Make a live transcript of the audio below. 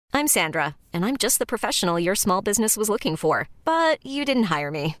I'm Sandra, and I'm just the professional your small business was looking for. But you didn't hire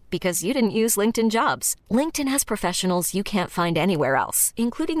me because you didn't use LinkedIn Jobs. LinkedIn has professionals you can't find anywhere else,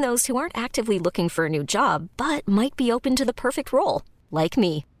 including those who aren't actively looking for a new job, but might be open to the perfect role, like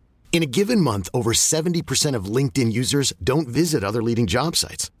me. In a given month, over 70% of LinkedIn users don't visit other leading job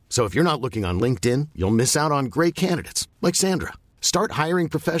sites. So if you're not looking on LinkedIn, you'll miss out on great candidates like Sandra. Start hiring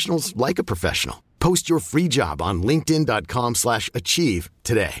professionals like a professional. Post your free job on linkedin.com/achieve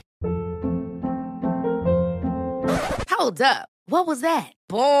today. Hold up. What was that?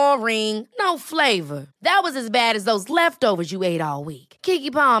 Boring. No flavor. That was as bad as those leftovers you ate all week.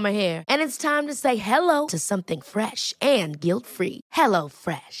 Keke Palmer here, and it's time to say hello to something fresh and guilt-free. Hello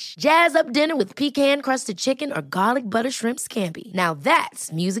Fresh. Jazz up dinner with pecan-crusted chicken or garlic butter shrimp scampi. Now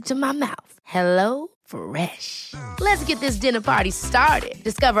that's music to my mouth. Hello Fresh. Let's get this dinner party started.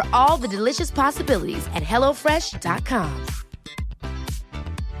 Discover all the delicious possibilities at hellofresh.com.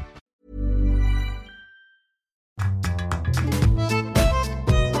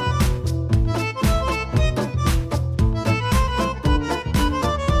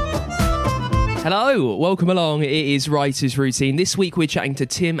 Hello, welcome along. It is Writer's Routine. This week we're chatting to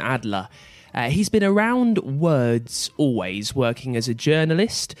Tim Adler. He's been around words always, working as a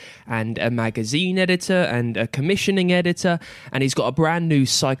journalist and a magazine editor and a commissioning editor, and he's got a brand new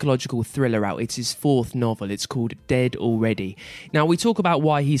psychological thriller out. It's his fourth novel. It's called Dead Already. Now, we talk about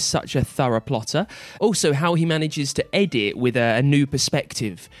why he's such a thorough plotter, also how he manages to edit with a new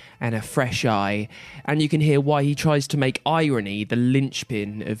perspective and a fresh eye, and you can hear why he tries to make irony the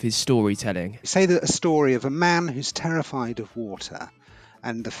linchpin of his storytelling. Say that a story of a man who's terrified of water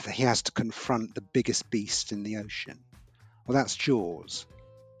and he has to confront the biggest beast in the ocean. Well, that's Jaws.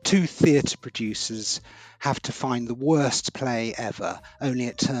 Two theatre producers have to find the worst play ever, only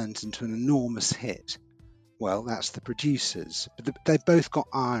it turns into an enormous hit. Well, that's the producers. But they've both got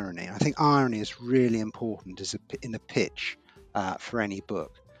irony. I think irony is really important in a pitch for any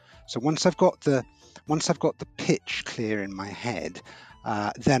book. So once I've got the pitch clear in my head,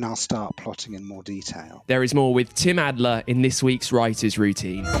 then I'll start plotting in more detail. There is more with Tim Adler in this week's Writer's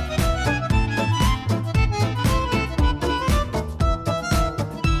Routine.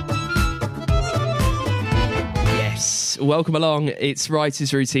 Yes, welcome along. It's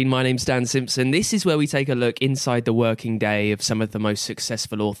Writer's Routine. My name's Dan Simpson. This is where we take a look inside the working day of some of the most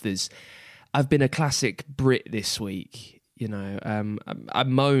successful authors. I've been a classic Brit this week. You know, I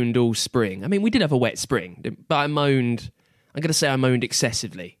moaned all spring. I mean, we did have a wet spring, but I moaned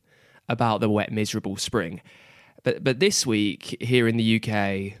excessively about the wet, miserable spring. But this week, here in the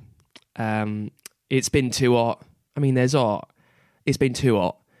UK, it's been too hot. I mean, there's hot. It's been too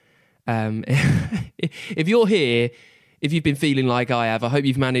hot. If you're here, if you've been feeling like I have, I hope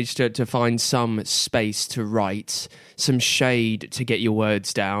you've managed to find some space to write, some shade to get your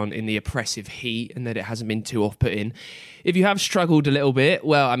words down in the oppressive heat, and that it hasn't been too off-putting. If you have struggled a little bit,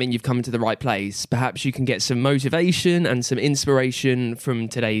 well, I mean, you've come to the right place. Perhaps you can get some motivation and some inspiration from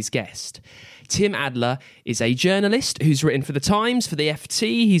today's guest. Tim Adler is a journalist who's written for The Times, for the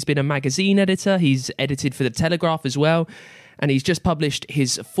FT. He's been a magazine editor. He's edited for The Telegraph as well. And he's just published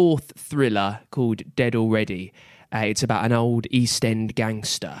his fourth thriller called Dead Already. It's about an old East End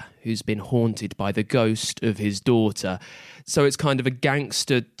gangster who's been haunted by the ghost of his daughter. So it's kind of a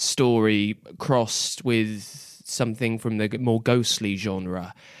gangster story crossed with something from the more ghostly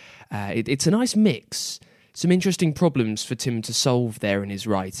genre. It's a nice mix. Some interesting problems for Tim to solve there in his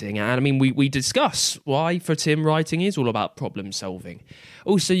writing. And I mean, we discuss why for Tim writing is all about problem solving.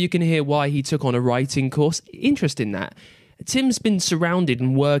 Also, you can hear why he took on a writing course. Interest in that. Tim's been surrounded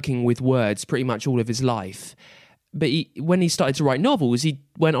and working with words pretty much all of his life. But when he started to write novels, he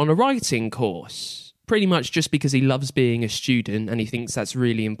went on a writing course, pretty much just because he loves being a student and he thinks that's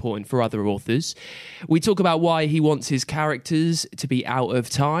really important for other authors. We talk about why he wants his characters to be out of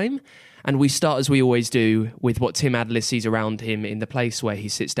time, and we start, as we always do, with what Tim Adler sees around him in the place where he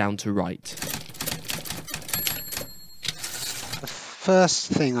sits down to write. The first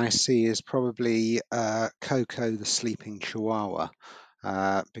thing I see is probably Coco the sleeping chihuahua,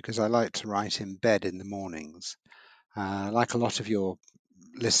 because I like to write in bed in the mornings. Like a lot of your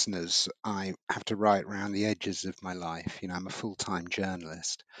listeners, I have to write around the edges of my life. You know, I'm a full-time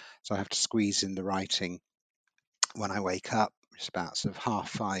journalist, so I have to squeeze in the writing when I wake up. It's about sort of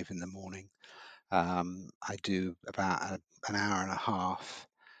 5:30 in the morning. I do about an hour and a half,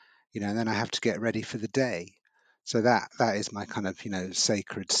 you know, and then I have to get ready for the day. So that is my kind of, you know,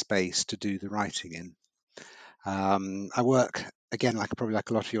 sacred space to do the writing in. I work again, probably like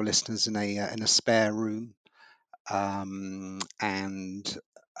a lot of your listeners, in a spare room. And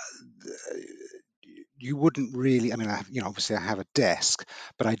you wouldn't really. I mean, obviously I have a desk,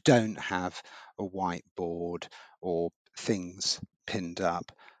 but I don't have a whiteboard or things pinned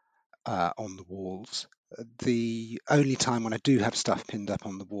up on the walls. The only time when I do have stuff pinned up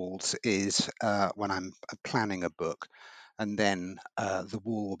on the walls is when I'm planning a book, and then the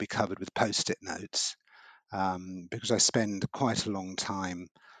wall will be covered with post-it notes, because I spend quite a long time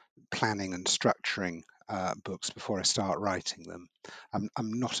planning and structuring books before I start writing them.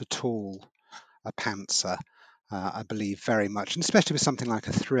 I'm not at all a pantser. I believe very much, and especially with something like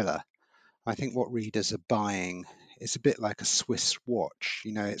a thriller, I think what readers are buying is a bit like a Swiss watch.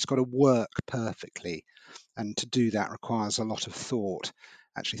 It's got to work perfectly, and to do that requires a lot of thought,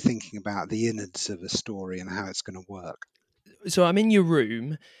 actually thinking about the innards of a story and how it's going to work. So I'm in your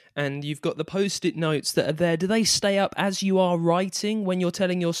room, and you've got the post-it notes that are there. Do they stay up as you are writing when you're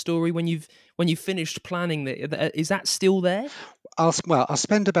telling your story? When you've finished planning, is that still there? I'll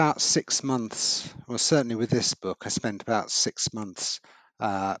spend about 6 months, well, certainly with this book, I spent about 6 months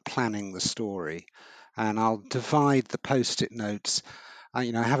planning the story, and I'll divide the post-it notes. I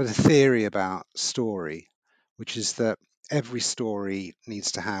have a theory about story, which is that every story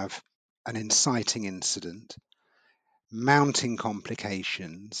needs to have an inciting incident, mounting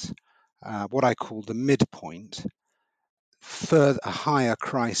complications, what I call the midpoint, further a higher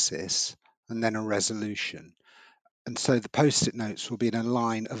crisis, and then a resolution. And so the post-it notes will be in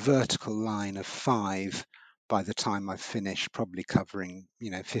a vertical line of 5 by the time I've finished, probably covering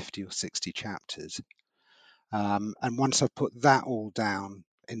 50 or 60 chapters. And once I've put that all down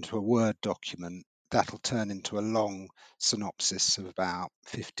into a Word document, that'll turn into a long synopsis of about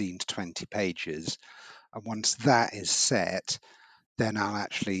 15 to 20 pages. And once that is set, then I'll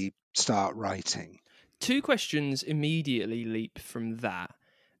actually start writing. Two questions immediately leap from that.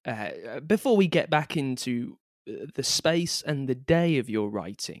 Before we get back into the space and the day of your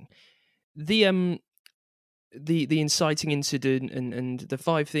writing, the inciting incident and the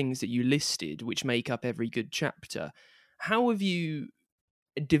 5 things that you listed, which make up every good chapter, how have you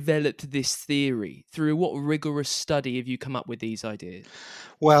developed this theory? Through what rigorous study have you come up with these ideas?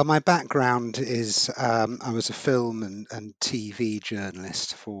 Well, my background is I was a film and TV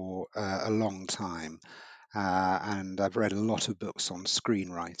journalist for a long time, and I've read a lot of books on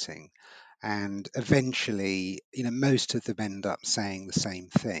screenwriting. And eventually, most of them end up saying the same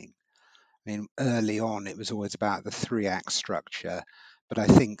thing. I mean, early on, it was always about the 3-act structure, but I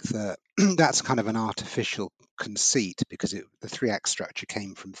think that that's kind of an artificial conceit, because the 3-act structure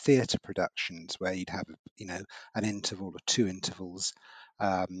came from theatre productions where you'd have, an interval or 2 intervals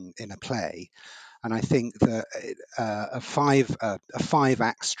in a play. And I think that a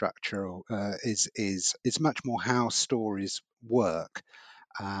 5-act structure is much more how stories work.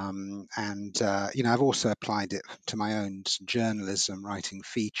 And I've also applied it to my own journalism, writing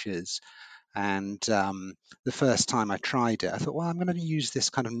features. And the first time I tried it, I thought, well, I'm going to use this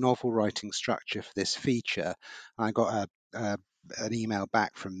kind of novel writing structure for this feature. And I got an email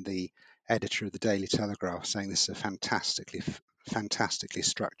back from the editor of the Daily Telegraph saying this is a fantastically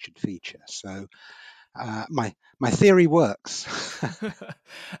structured feature. So my theory works.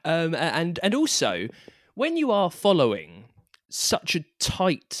 And also, when you are following such a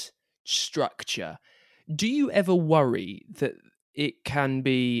tight structure, do you ever worry that it can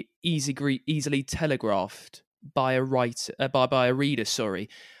be easily telegraphed by a writer, by a reader? Sorry,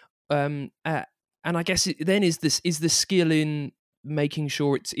 and I guess then is the skill in making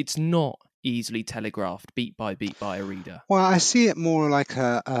sure it's not easily telegraphed beat by a reader. Well, I see it more like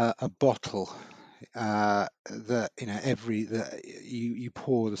a bottle that you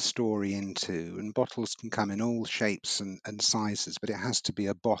pour the story into, and bottles can come in all shapes and sizes, but it has to be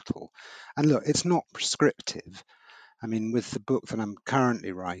a bottle. And look, it's not prescriptive. I mean, with the book that I'm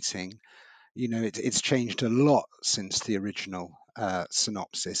currently writing, it's changed a lot since the original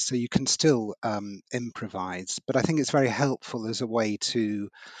synopsis, so you can still improvise, but I think it's very helpful as a way to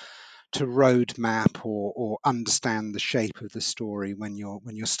road map or understand the shape of the story when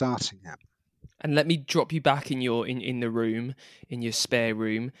you're starting it. And let me drop you back in the room, in your spare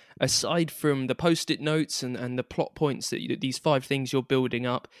room. Aside from the post-it notes and the plot points that these 5 things you're building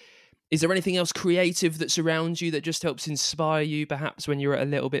up, is there anything else creative that's around you that just helps inspire you, perhaps when you're at a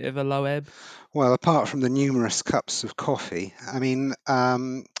little bit of a low ebb? Well, apart from the numerous cups of coffee, I mean,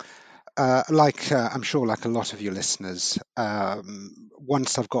 I'm sure, like a lot of your listeners,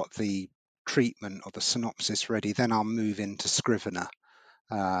 once I've got the treatment or the synopsis ready, then I'll move into Scrivener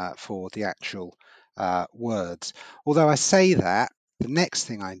for the actual words. Although I say that, the next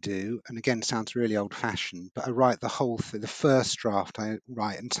thing I do, and again sounds really old-fashioned, but I write the whole thing. The first draft I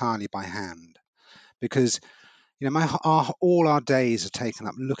write entirely by hand, because all our days are taken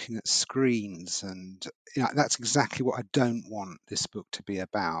up looking at screens, and that's exactly what I don't want this book to be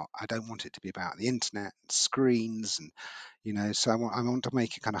about. I don't want it to be about the internet and screens, and so I want to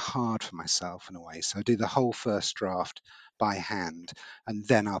make it kind of hard for myself in a way. So I do the whole first draft by hand, and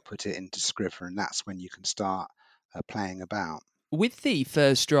then I'll put it into Scrivener, and that's when you can start playing about. With the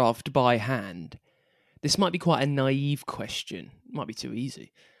first draft by hand, this might be quite a naive question. It might be too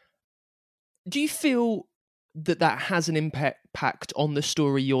easy. Do you feel that has an impact on the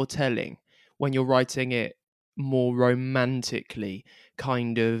story you're telling when you're writing it more romantically,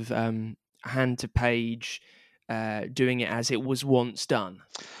 kind of hand to page, doing it as it was once done?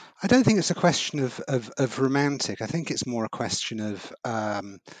 I don't think it's a question of romantic. I think it's more a question of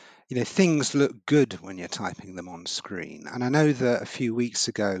things look good when you're typing them on screen. And I know that a few weeks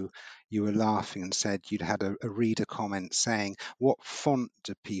ago you were laughing and said you'd had a reader comment saying, "What font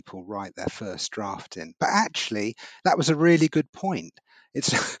do people write their first draft in?" But actually, that was a really good point.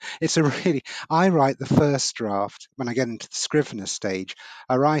 It's I write the first draft when I get into the Scrivener stage.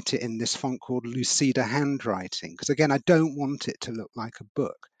 I write it in this font called Lucida Handwriting because again, I don't want it to look like a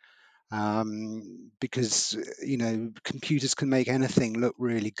book. Because computers can make anything look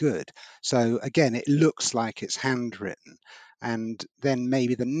really good. So again, it looks like it's handwritten, and then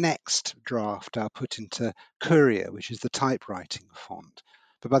maybe the next draft I'll put into Courier, which is the typewriting font.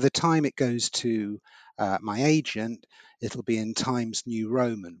 But by the time it goes to my agent, it'll be in Times New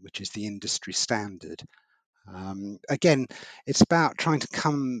Roman, which is the industry standard. Again, it's about trying to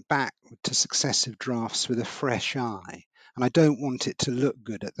come back to successive drafts with a fresh eye. And I don't want it to look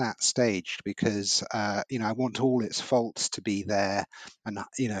good at that stage because, I want all its faults to be there and,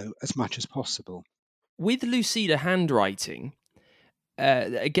 as much as possible. With Lucida Handwriting,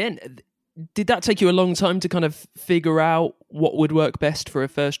 again, did that take you a long time to kind of figure out what would work best for a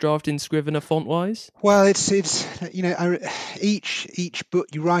first draft in Scrivener font-wise? Well, it's each book,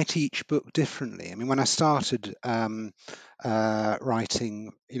 you write each book differently. I mean, when I started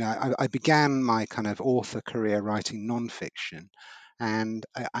writing, I began my kind of author career writing nonfiction, and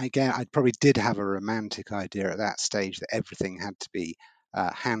I probably did have a romantic idea at that stage that everything had to be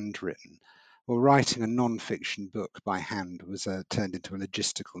handwritten. Well, writing a nonfiction book by hand was turned into a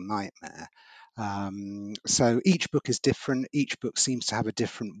logistical nightmare. So each book is different. Each book seems to have a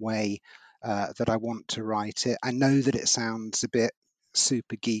different way that I want to write it. I know that it sounds a bit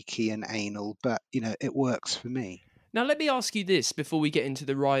super geeky and anal, but it works for me. Now, let me ask you this before we get into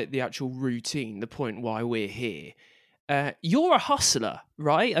the actual routine, the point why we're here. You're a hustler,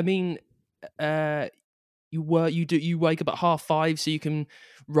 right? I mean, you wake up at 5:30 so you can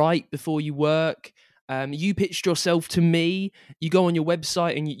write before you work. You pitched yourself to me. You go on your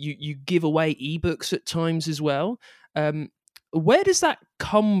website and you give away ebooks at times as well. Where does that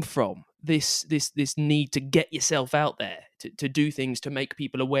come from? This need to get yourself out there to do things to make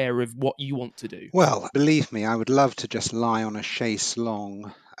people aware of what you want to do. Well, believe me, I would love to just lie on a chaise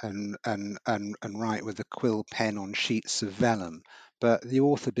longue and write with a quill pen on sheets of vellum. But the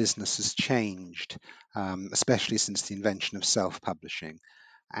author business has changed, especially since the invention of self-publishing.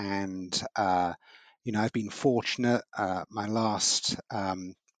 And I've been fortunate. My last,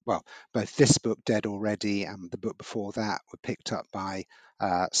 both this book, Dead Already, and the book before that were picked up by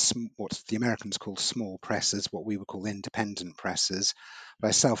what the Americans call small presses, what we would call independent presses. But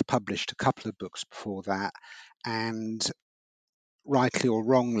I self-published a couple of books before that, and rightly or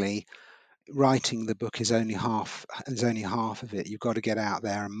wrongly, writing the book is only half of it. You've got to get out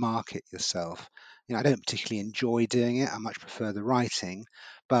there and market yourself. I don't particularly enjoy doing it. I much prefer the writing,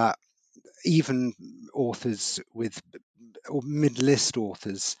 but even authors or mid-list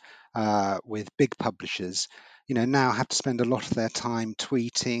authors with big publishers, now have to spend a lot of their time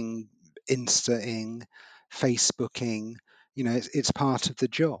tweeting, Instaing, Facebooking. It's part of the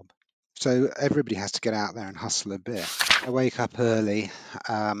job. So everybody has to get out there and hustle a bit. I wake up early.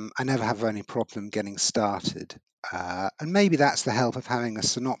 I never have any problem getting started. And maybe that's the help of having a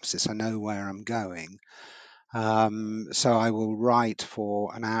synopsis. I know where I'm going. So I will write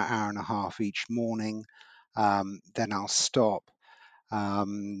for an hour and a half each morning. Then I'll stop.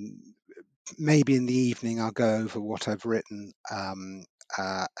 Maybe in the evening I'll go over what I've written and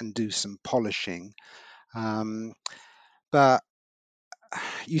do some polishing. But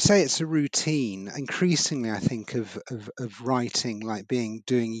you say it's a routine. Increasingly, I think of writing like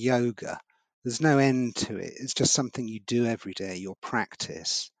doing yoga. There's no end to it. It's just something you do every day, your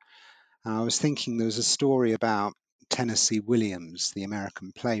practice. And I was thinking there was a story about Tennessee Williams, the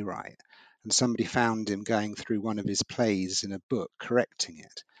American playwright, and somebody found him going through one of his plays in a book, correcting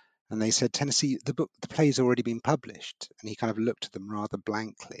it. And they said, Tennessee, the play's already been published. And he kind of looked at them rather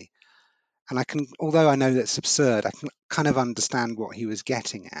blankly. And I can, although I know that's absurd, I can kind of understand what he was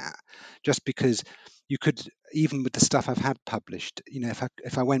getting at, just because you could, even with the stuff I've had published,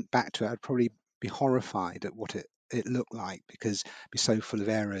 if I went back to it, I'd probably be horrified at what it looked like, because it'd be so full of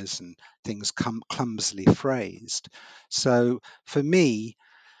errors and things clumsily phrased. So for me,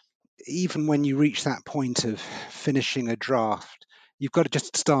 even when you reach that point of finishing a draft, you've got to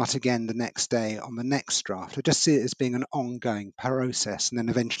just start again the next day on the next draft. I just see it as being an ongoing process, and then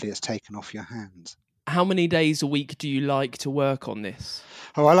eventually it's taken off your hands. How many days a week do you like to work on this?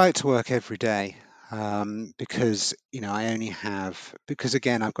 Oh, I like to work every day, because because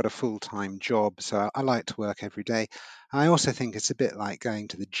again, I've got a full-time job, so I like to work every day. I also think it's a bit like going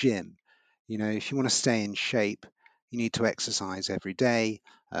to the gym. If you want to stay in shape, you need to exercise every day.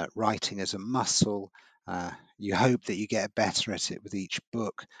 Writing is a muscle. You hope that you get better at it with each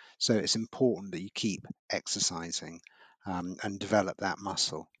book. So it's important that you keep exercising, and develop that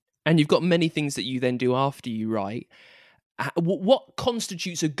muscle. And you've got many things that you then do after you write. What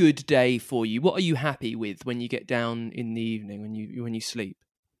constitutes a good day for you? What are you happy with when you get down in the evening, when you sleep?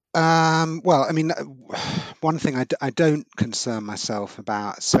 Well, I mean, one thing I don't concern myself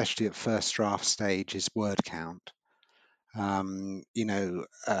about, especially at first draft stage, is word count. I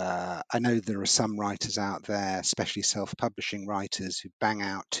know there are some writers out there, especially self-publishing writers, who bang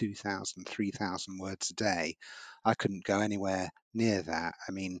out 2,000, 3,000 words a day. I couldn't go anywhere near that.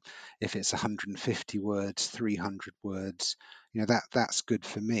 I mean, if it's 150 words, 300 words, that's good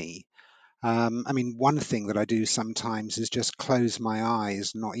for me. I mean, one thing that I do sometimes is just close my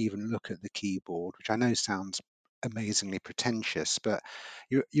eyes, not even look at the keyboard, which I know sounds amazingly pretentious, but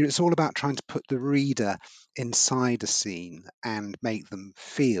it's all about trying to put the reader inside a scene and make them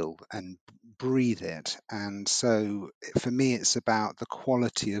feel and breathe it. And so for me, it's about the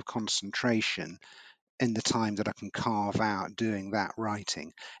quality of concentration in the time that I can carve out doing that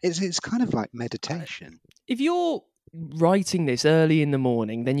writing. It's kind of like meditation. If you're writing this early in the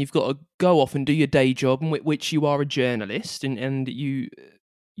morning, then you've got to go off and do your day job, in which you are a journalist, and you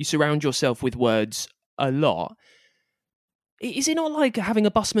surround yourself with words a lot. Is it not like having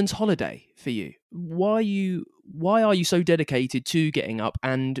a busman's holiday for you? Why are you so dedicated to getting up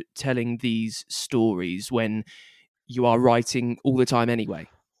and telling these stories when you are writing all the time anyway?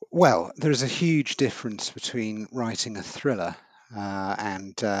 Well, there's a huge difference between writing a thriller,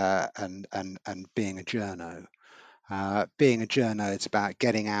 and being a journo. Being a journo, it's about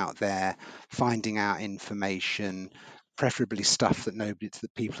getting out there, finding out information, preferably stuff that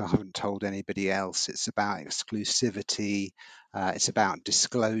people haven't told anybody else. It's about exclusivity. It's about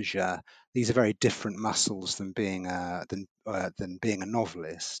disclosure. These are very different muscles than than being a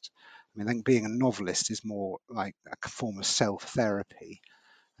novelist. I mean, I think being a novelist is more like a form of self-therapy.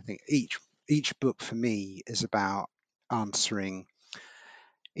 I think each book for me is about answering.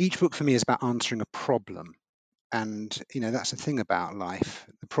 Each book for me is about answering a problem, and that's the thing about life.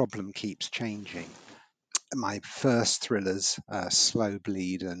 The problem keeps changing. My first thrillers, Slow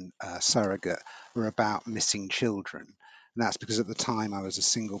Bleed and Surrogate, were about missing children. And that's because at the time I was a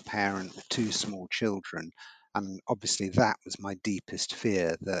single parent with two small children. And obviously, that was my deepest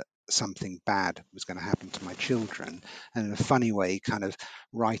fear, that something bad was going to happen to my children. And in a funny way, kind of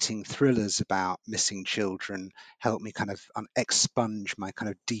writing thrillers about missing children helped me kind of expunge my kind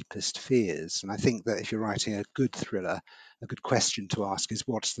of deepest fears. And I think that if you're writing a good thriller, a good question to ask is,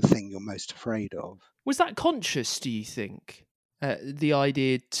 what's the thing you're most afraid of? Was that conscious, do you think? The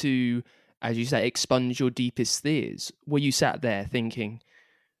idea to, as you say, expunge your deepest fears? Were you sat there thinking,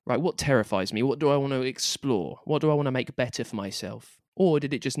 right, what terrifies me? What do I want to explore? What do I want to make better for myself? Or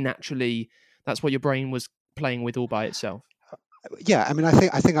did it just naturally, that's what your brain was playing with all by itself? Yeah, I mean, I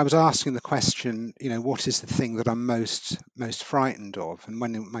think I was asking the question, what is the thing that I'm most frightened of? And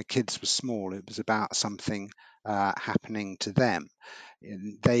when my kids were small, it was about something happening to them.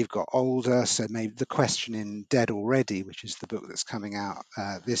 And they've got older, so maybe the question in Dead Already, which is the book that's coming out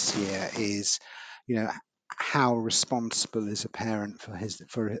this year, is, you know, how responsible is a parent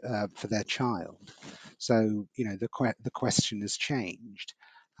for their child? So, the question has changed.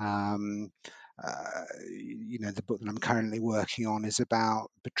 Um, the book that I'm currently working on is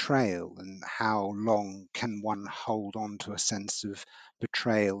about betrayal, and how long can one hold on to a sense of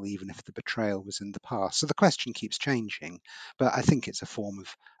betrayal, even if the betrayal was in the past. So the question keeps changing, but I think it's a form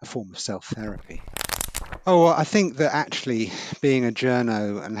of self-therapy. Oh, well, I think that actually being a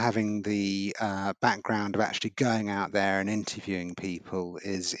journo and having the background of actually going out there and interviewing people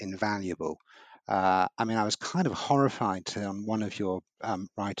is invaluable. I mean, I was kind of horrified on one of your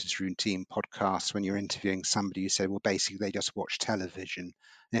Writers Room Team podcasts, when you're interviewing somebody who said, well, basically they just watch television,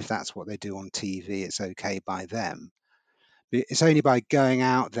 and if that's what they do on TV, it's okay by them. It's only by going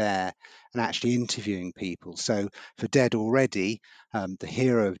out there and actually interviewing people. So for Dead Already, the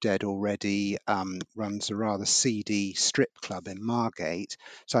hero of Dead Already runs a rather seedy strip club in Margate.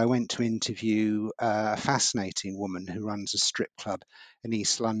 So I went to interview a fascinating woman who runs a strip club in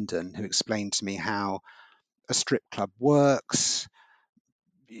East London, who explained to me how a strip club works,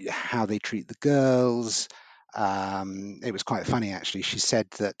 how they treat the girls. It was quite funny, actually. She said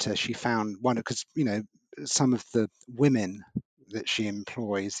that she found one, because, some of the women that she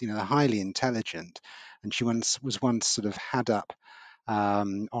employs, they're highly intelligent. And she was once sort of had up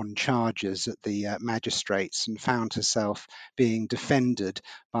on charges at the magistrates and found herself being defended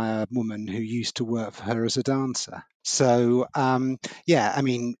by a woman who used to work for her as a dancer. So, again,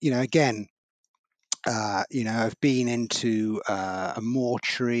 I've been into a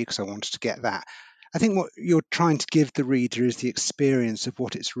mortuary because I wanted to get that. I think what you're trying to give the reader is the experience of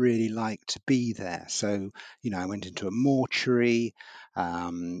what it's really like to be there. So, I went into a mortuary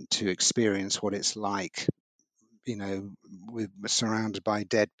to experience what it's like, we're surrounded by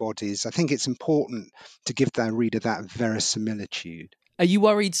dead bodies. I think it's important to give the reader that verisimilitude. Are you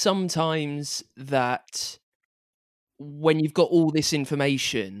worried sometimes that when you've got all this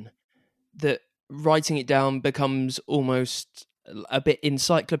information, that writing it down becomes almost a bit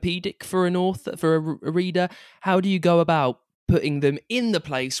encyclopedic for an author, for a reader? How do you go about putting them in the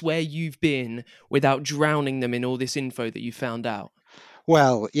place where you've been without drowning them in all this info that you found out?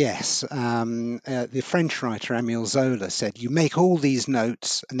 Well, yes. The French writer Émile Zola said, you make all these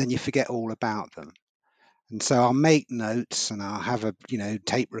notes and then you forget all about them. And so I'll make notes and I'll have a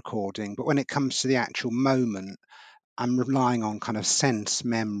tape recording, but when it comes to the actual moment, I'm relying on kind of sense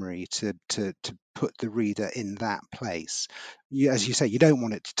memory to put the reader in that place. As you say, you don't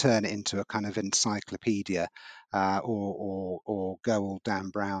want it to turn it into a kind of encyclopedia or go all Dan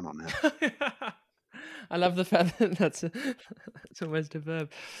Brown on it. I love the fact that that's almost a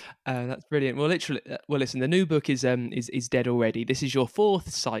verb. That's brilliant. Well, listen, the new book is Dead Already. This is your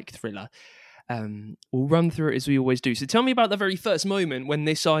fourth psych thriller. We'll run through it as we always do. So tell me about the very first moment when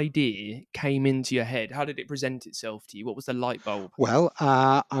this idea came into your head. How did it present itself to you? What was the light bulb? Well,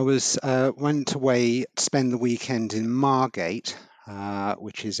 I went away to spend the weekend in Margate,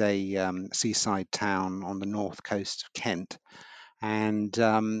 which is a seaside town on the north coast of Kent. And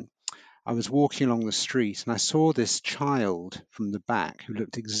I was walking along the street and I saw this child from the back who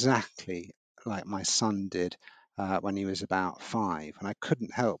looked exactly like my son did when he was about 5. And I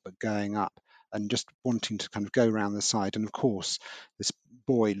couldn't help but going up and just wanting to kind of go around the side. And of course, this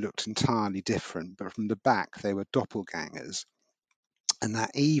boy looked entirely different, but from the back, they were doppelgangers. And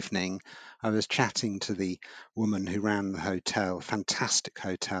that evening, I was chatting to the woman who ran the hotel, fantastic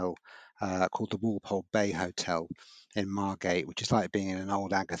hotel called the Walpole Bay Hotel in Margate, which is like being in an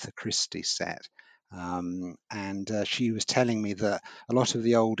old Agatha Christie set. And she was telling me that a lot of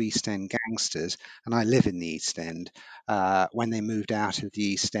the old East End gangsters, and I live in the East End, when they moved out of the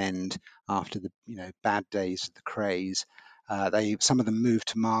East End after the bad days of the craze, some of them moved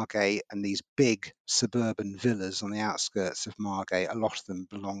to Margate, and these big suburban villas on the outskirts of Margate, a lot of them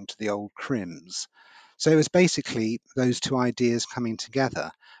belonged to the old Crims. So it was basically those two ideas coming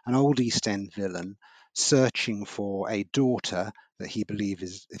together: an old East End villain searching for a daughter that he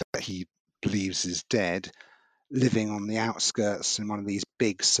believes is dead, living on the outskirts in one of these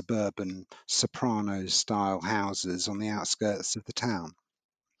big suburban Sopranos-style houses on the outskirts of the town.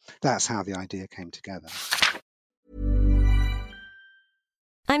 That's how the idea came together.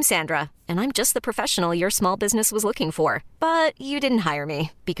 I'm Sandra, and I'm just the professional your small business was looking for. But you didn't hire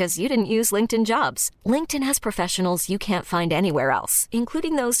me because you didn't use LinkedIn Jobs. LinkedIn has professionals you can't find anywhere else,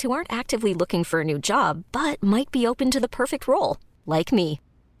 including those who aren't actively looking for a new job, but might be open to the perfect role, like me.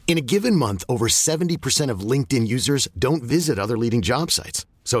 In a given month, over 70% of LinkedIn users don't visit other leading job sites.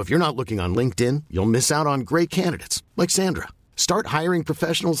 So if you're not looking on LinkedIn, you'll miss out on great candidates like Sandra. Start hiring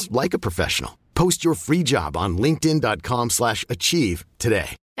professionals like a professional. Post your free job on linkedin.com/achieve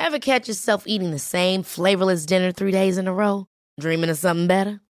today. Ever catch yourself eating the same flavorless dinner 3 days in a row? Dreaming of something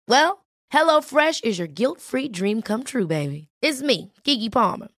better? Well, HelloFresh is your guilt-free dream come true, baby. It's me, Keke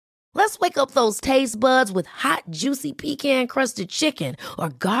Palmer. Let's wake up those taste buds with hot, juicy pecan-crusted chicken or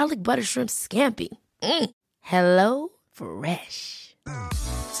garlic butter shrimp scampi. Hello Fresh.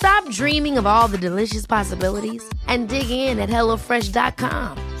 Stop dreaming of all the delicious possibilities and dig in at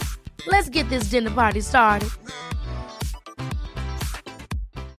HelloFresh.com. Let's get this dinner party started.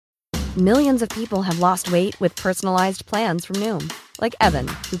 Millions of people have lost weight with personalized plans from Noom. Like Evan,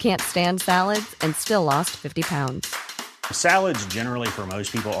 who can't stand salads and still lost 50 pounds. Salads generally for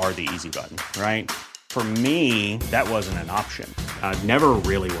most people are the easy button, right? For me, that wasn't an option. I never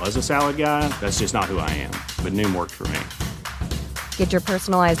really was a salad guy. That's just not who I am. But Noom worked for me. Get your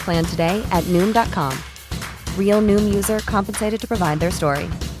personalized plan today at Noom.com. Real Noom user compensated to provide their story.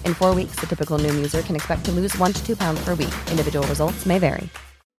 In 4 weeks, the typical Noom user can expect to lose 1 to 2 pounds per week. Individual results may vary.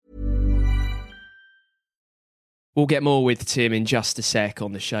 We'll get more with Tim in just a sec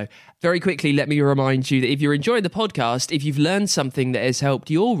on the show. Very quickly, let me remind you that if you're enjoying the podcast, if you've learned something that has helped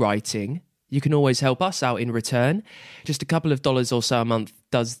your writing, you can always help us out in return. Just a couple of dollars or so a month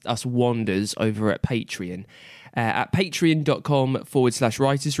does us wonders over at Patreon. At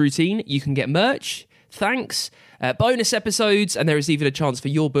patreon.com/writers routine, you can get merch, thanks, bonus episodes, and there is even a chance for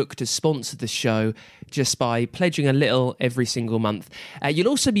your book to sponsor the show just by pledging a little every single month. You'll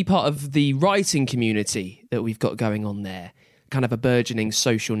also be part of the writing community that we've got going on there. Kind of a burgeoning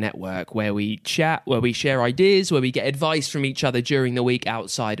social network where we chat, where we share ideas, where we get advice from each other during the week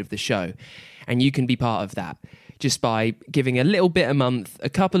outside of the show. And you can be part of that just by giving a little bit a month, a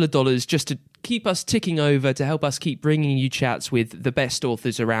couple of dollars, just to keep us ticking over, to help us keep bringing you chats with the best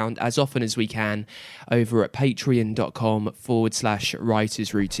authors around as often as we can over at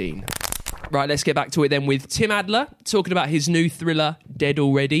patreon.com/writers routine. Right, let's get back to it then with Tim Adler, talking about his new thriller, Dead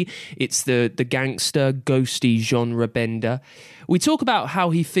Already. It's the gangster, ghosty genre bender. We talk about how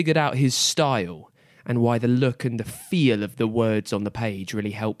he figured out his style and why the look and the feel of the words on the page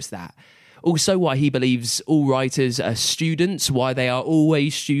really helps that. Also, why he believes all writers are students, why they are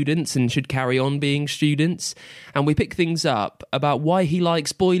always students and should carry on being students. And we pick things up about why he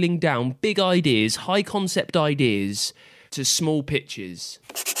likes boiling down big ideas, high concept ideas, to small pitches.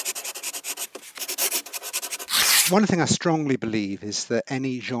 One thing I strongly believe is that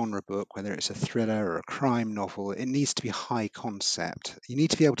any genre book, whether it's a thriller or a crime novel, it needs to be high concept. You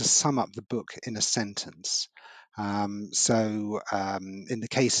need to be able to sum up the book in a sentence. In the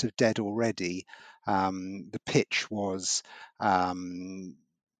case of Dead Already, the pitch was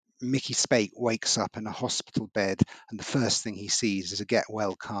Mickey Spake wakes up in a hospital bed and the first thing he sees is a get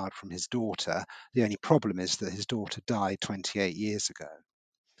well card from his daughter. The only problem is that his daughter died 28 years ago.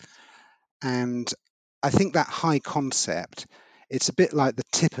 And I think that high concept, it's a bit like the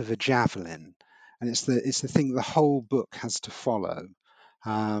tip of a javelin, and it's the thing the whole book has to follow,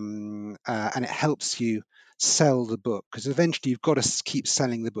 and it helps you sell the book, because eventually you've got to keep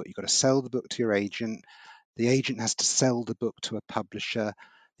selling the book. You've got to sell the book to your agent. The agent has to sell the book to a publisher.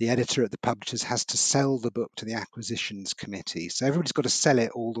 The editor at the publishers has to sell the book to the acquisitions committee. So everybody's got to sell it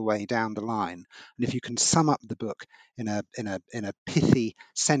all the way down the line. And if you can sum up the book in a pithy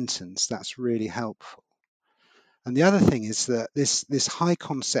sentence, that's really helpful. And the other thing is that this high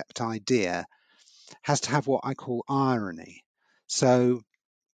concept idea has to have what I call irony. So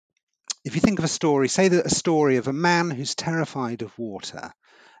if you think of a story, say that a story of a man who's terrified of water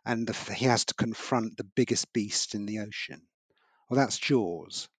and he has to confront the biggest beast in the ocean. Well, that's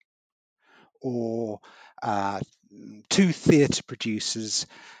Jaws. Or two theatre producers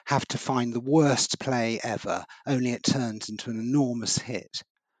have to find the worst play ever, only it turns into an enormous hit.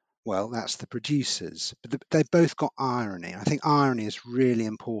 Well, that's the producers. But they've both got irony. I think irony is really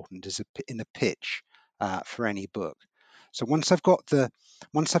important in a pitch for any book. So once I've got the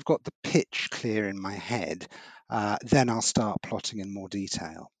pitch clear in my head, then I'll start plotting in more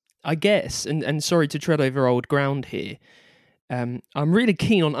detail. I guess, and sorry to tread over old ground here, I'm really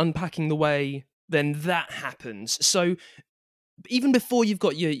keen on unpacking the way then that happens. So even before you've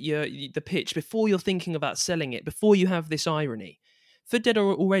got the pitch, before you're thinking about selling it, before you have this irony, for Dead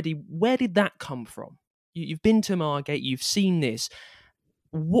Already, where did that come from? You've been to Margate, you've seen this.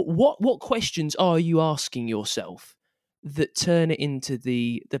 What questions are you asking yourself that turn it into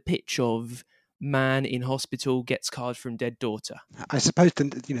the pitch of man in hospital gets card from dead daughter? I suppose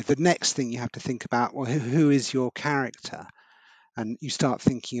the next thing you have to think about, well, who is your character? And you start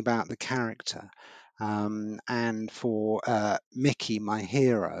thinking about the character. And for Mickey, my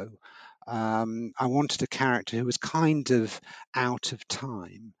hero, I wanted a character who was kind of out of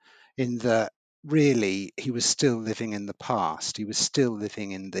time, in that really he was still living in the past. He was still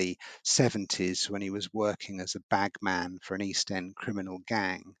living in the 70s when he was working as a bagman for an East End criminal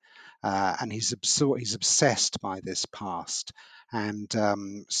gang. And he's obsessed by this past. And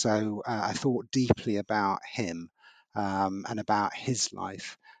so I thought deeply about him. And about his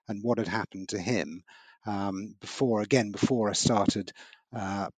life and what had happened to him before I started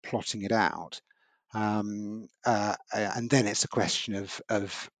plotting it out. And then it's a question of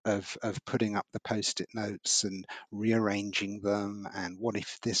putting up the post-it notes and rearranging them. And what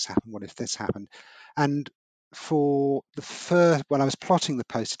if this happened? What if this happened? And for the first, when I was plotting the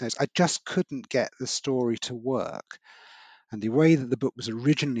post-it notes, I just couldn't get the story to work. And the way that the book was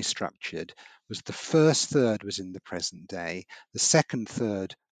originally structured was the first third was in the present day, the second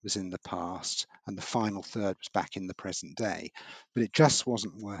third was in the past and the final third was back in the present day. But it just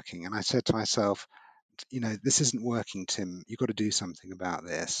wasn't working. And I said to myself, this isn't working, Tim. You've got to do something about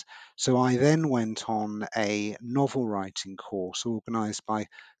this. So I then went on a novel writing course organised by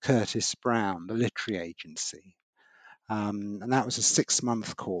Curtis Brown, the literary agency. And that was a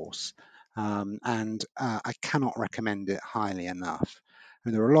 6-month course. And I cannot recommend it highly enough. I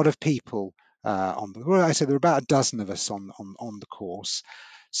mean, there were a lot of people I said there were about a dozen of us on the course.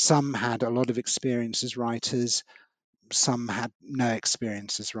 Some had a lot of experience as writers, some had no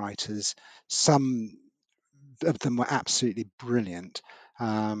experience as writers, some of them were absolutely brilliant.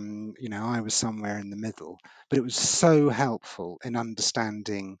 I was somewhere in the middle, but it was so helpful in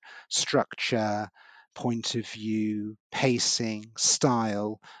understanding structure, point of view, pacing,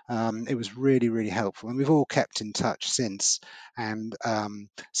 style. It was really, really helpful. And we've all kept in touch since, and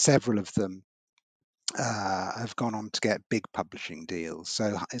several of them have gone on to get big publishing deals.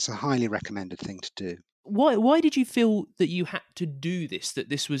 So it's a highly recommended thing to do. Why did you feel that you had to do this, that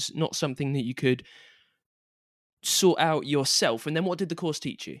this was not something that you could sort out yourself? And then what did the course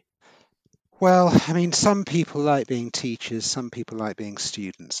teach you? Well, I mean, some people like being teachers, some people like being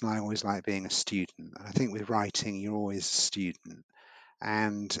students, and I always like being a student. I think with writing, you're always a student.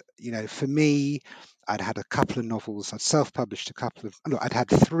 And, for me, I'd had a couple of novels. I'd had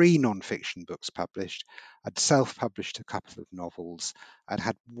 3 non-fiction books published. I'd self-published a couple of novels. I'd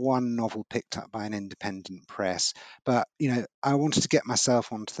had 1 novel picked up by an independent press. But, I wanted to get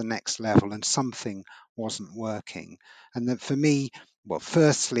myself onto the next level, and something wasn't working. And then for me, well,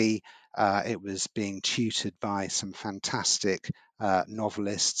 firstly, it was being tutored by some fantastic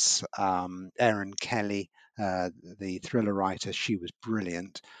novelists, Erin Kelly, the thriller writer. She was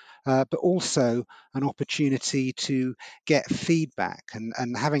brilliant. But also an opportunity to get feedback,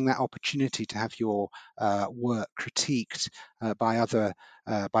 and having that opportunity to have your work critiqued by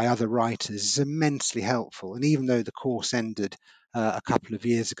other writers is immensely helpful. And even though the course ended a couple of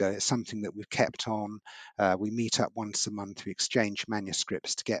years ago, it's something that we've kept on. We meet up once a month, we exchange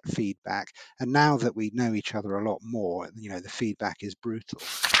manuscripts to get feedback. And now that we know each other a lot more, the feedback is brutal.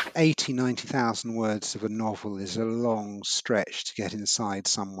 90,000 words of a novel is a long stretch to get inside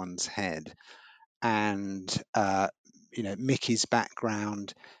someone's head. And, Mickey's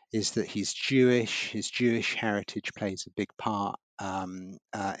background is that he's Jewish. His Jewish heritage plays a big part in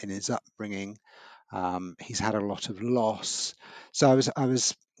his upbringing. He's had a lot of loss. So I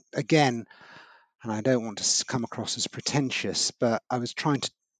was again, and I don't want to come across as pretentious, but I was trying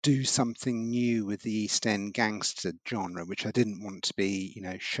to do something new with the East End gangster genre, which I didn't want to be,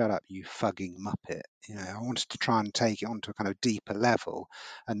 shut up, you fugging muppet. I wanted to try and take it onto a kind of deeper level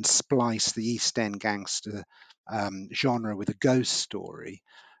and splice the East End gangster genre with a ghost story,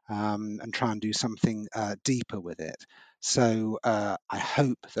 and try and do something deeper with it. So I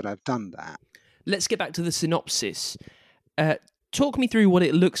hope that I've done that. Let's get back to the synopsis. Talk me through what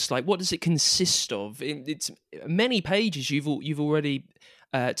it looks like. What does it consist of? It's many pages. You've already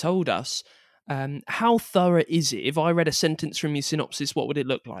told us. How thorough is it? If I read a sentence from your synopsis, what would it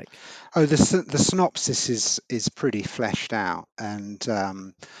look like? Oh, the synopsis is pretty fleshed out, and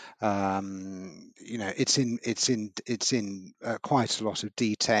it's in quite a lot of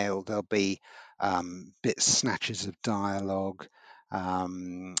detail. There'll be snatches of dialogue.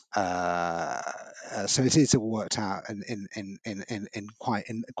 So it is all worked out in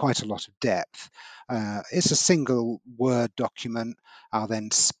quite a lot of depth. It's a single Word document. I'll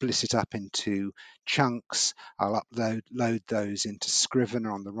then split it up into chunks. I'll load those into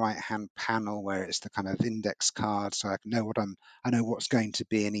Scrivener on the right hand panel, where it's the kind of index card, so I know what's going to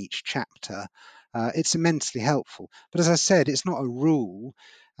be in each chapter. It's immensely helpful. But as I said, it's not a rule.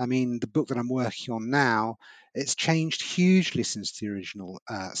 I mean, the book that I'm working on now, it's changed hugely since the original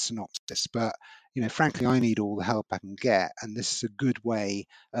synopsis. But frankly, I need all the help I can get, and this is a good way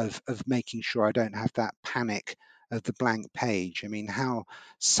of making sure I don't have that panic of the blank page. I mean, how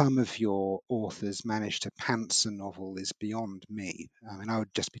some of your authors manage to pants a novel is beyond me. I mean, I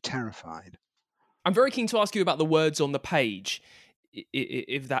would just be terrified. I'm very keen to ask you about the words on the page,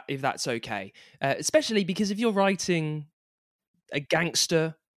 if that's okay, especially because if you're writing a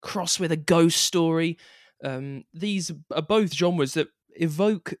gangster cross with a ghost story, these are both genres that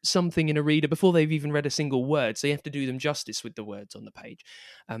evoke something in a reader before they've even read a single word, so you have to do them justice with the words on the page.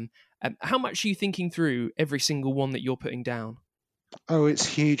 How much are you thinking through every single one that you're putting down? Oh, it's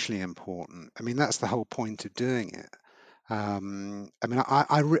hugely important. I mean, that's the whole point of doing it. I mean,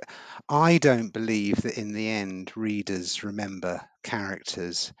 I don't believe that in the end readers remember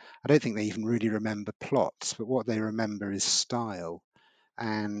characters. I don't think they even really remember plots, but what they remember is style.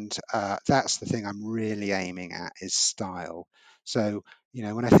 And that's the thing I'm really aiming at, is style. So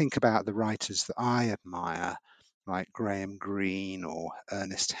When I think about the writers that I admire, like Graham Greene or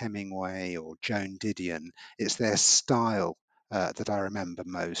Ernest Hemingway or Joan Didion, it's their style that I remember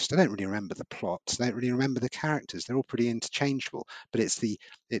most. I don't really remember the plots. I don't really remember the characters. They're all pretty interchangeable. But it's the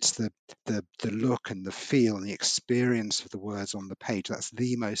look and the feel and the experience of the words on the page. That's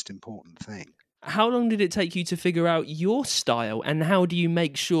the most important thing. How long did it take you to figure out your style, and how do you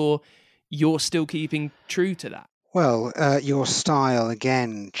make sure you're still keeping true to that? Well, your style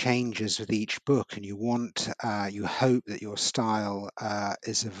again changes with each book, and you hope that your style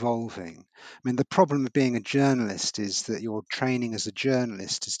is evolving. I mean, the problem of being a journalist is that your training as a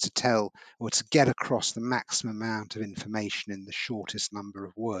journalist is to tell or to get across the maximum amount of information in the shortest number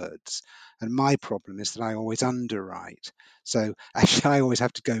of words. And my problem is that I always underwrite. So actually, I always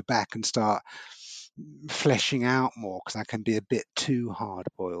have to go back and start fleshing out more because I can be a bit too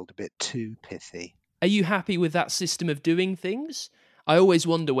hard-boiled, a bit too pithy. Are you happy with that system of doing things? I always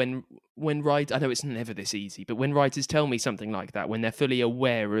wonder when writers, I know it's never this easy, but when writers tell me something like that, when they're fully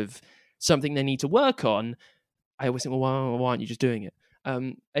aware of something they need to work on, I always think, well, why aren't you just doing it?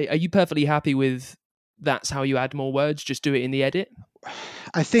 Are you perfectly happy with that's how you add more words, just do it in the edit?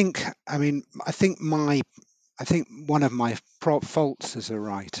 I think one of my faults as a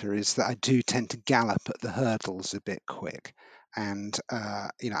writer is that I do tend to gallop at the hurdles a bit quick. And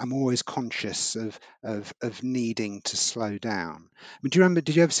I'm always conscious of needing to slow down. I mean,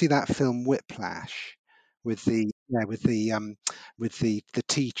 did you ever see that film Whiplash with the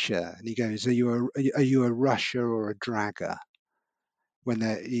teacher, and he goes, are you a rusher or a dragger, when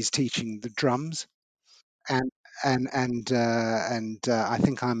he's teaching the drums? And I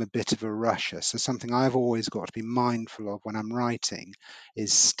think I'm a bit of a rusher. So something I've always got to be mindful of when I'm writing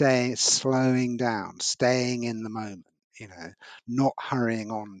is slowing down, staying in the moment. Not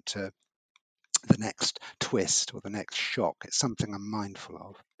hurrying on to the next twist or the next shock. It's something I'm mindful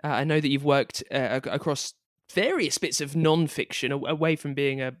of. I know that you've worked across various bits of non-fiction away from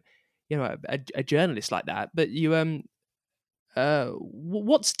being a journalist like that. But you,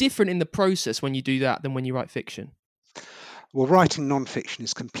 what's different in the process when you do that than when you write fiction? Well, writing non-fiction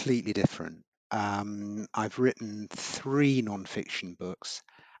is completely different. I've written 3 non-fiction books.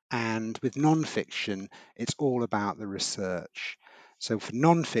 And with non-fiction, it's all about the research. So for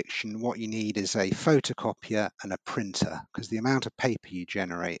non-fiction, what you need is a photocopier and a printer, because the amount of paper you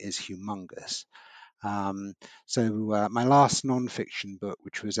generate is humongous. So my last non-fiction book,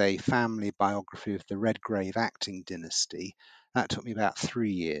 which was a family biography of the Redgrave acting dynasty, that took me about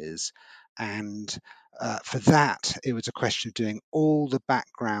 3 years. And for that, it was a question of doing all the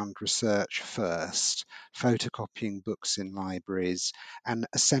background research first, photocopying books in libraries, and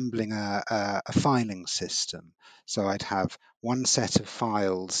assembling a filing system. So I'd have one set of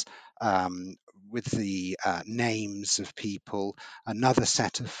files with the names of people, another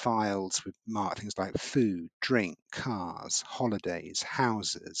set of files with marked things like food, drink, cars, holidays,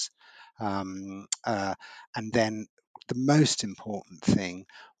 houses, and then the most important thing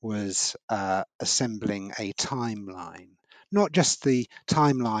was assembling a timeline, not just the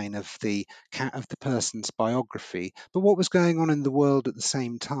timeline of the person's biography, but what was going on in the world at the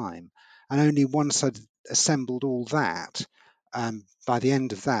same time. And only once I'd assembled all that, by the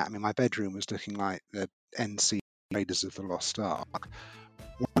end of that, I mean, my bedroom was looking like the NC Raiders of the Lost Ark.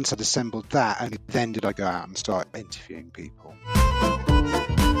 Once I'd assembled that, only then did I go out and start interviewing people.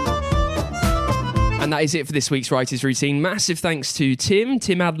 And that is it for this week's Writer's Routine. Massive thanks to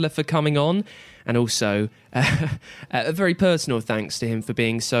Tim Adler, for coming on, and also a very personal thanks to him for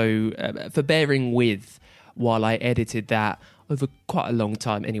being for bearing with while I edited that over quite a long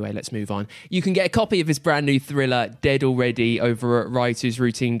time. Anyway, let's move on. You can get a copy of his brand new thriller, Dead Already, over at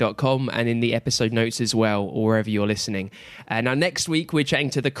writersroutine.com and in the episode notes as well, or wherever you're listening. Now, next week, we're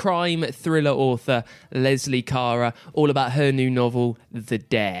chatting to the crime thriller author, Leslie Cara, all about her new novel, The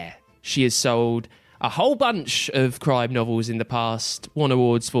Dare. She has sold a whole bunch of crime novels in the past, won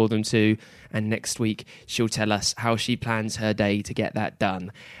awards for them too, and next week she'll tell us how she plans her day to get that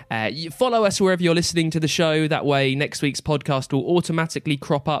done. Follow us wherever you're listening to the show, that way next week's podcast will automatically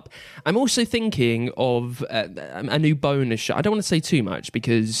crop up. I'm also thinking of a new bonus show. I don't want to say too much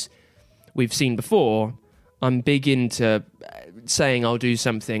because we've seen before, I'm big into saying I'll do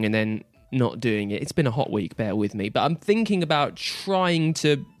something and then not doing it. It's been a hot week, bear with me, but I'm thinking about trying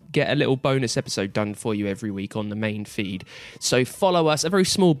to get a little bonus episode done for you every week on the main feed. So follow us, a very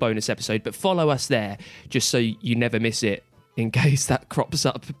small bonus episode, but follow us there just so you never miss it in case that crops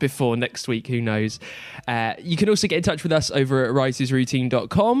up before next week, who knows. You can also get in touch with us over at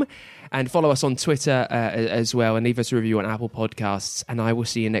writersroutine.com and follow us on Twitter as well, and leave us a review on Apple Podcasts, and I will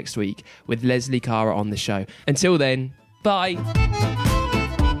see you next week with Leslie Cara on the show. Until then, bye.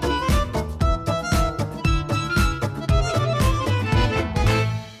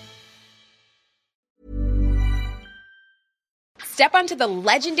 Step onto the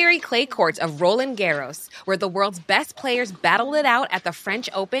legendary clay courts of Roland Garros, where the world's best players battle it out at the French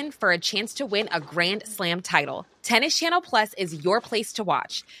Open for a chance to win a Grand Slam title. Tennis Channel Plus is your place to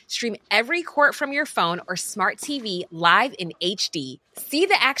watch. Stream every court from your phone or smart TV live in HD. See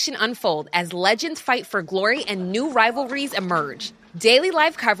the action unfold as legends fight for glory and new rivalries emerge. Daily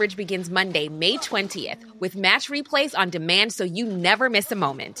live coverage begins Monday, May 20th, with match replays on demand so you never miss a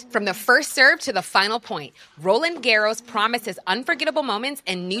moment. From the first serve to the final point, Roland Garros promises unforgettable moments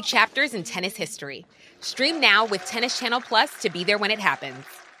and new chapters in tennis history. Stream now with Tennis Channel Plus to be there when it happens.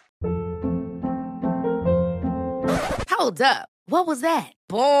 Hold up. What was that?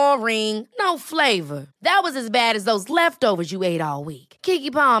 Boring. No flavor. That was as bad as those leftovers you ate all week.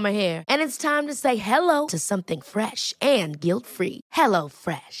 Keke Palmer here, and it's time to say hello to something fresh and guilt-free. Hello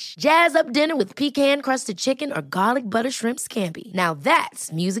Fresh. Jazz up dinner with pecan-crusted chicken or garlic butter shrimp scampi. Now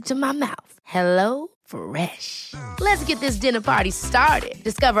that's music to my mouth. Hello Fresh. Let's get this dinner party started.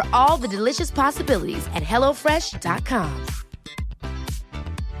 Discover all the delicious possibilities at HelloFresh.com.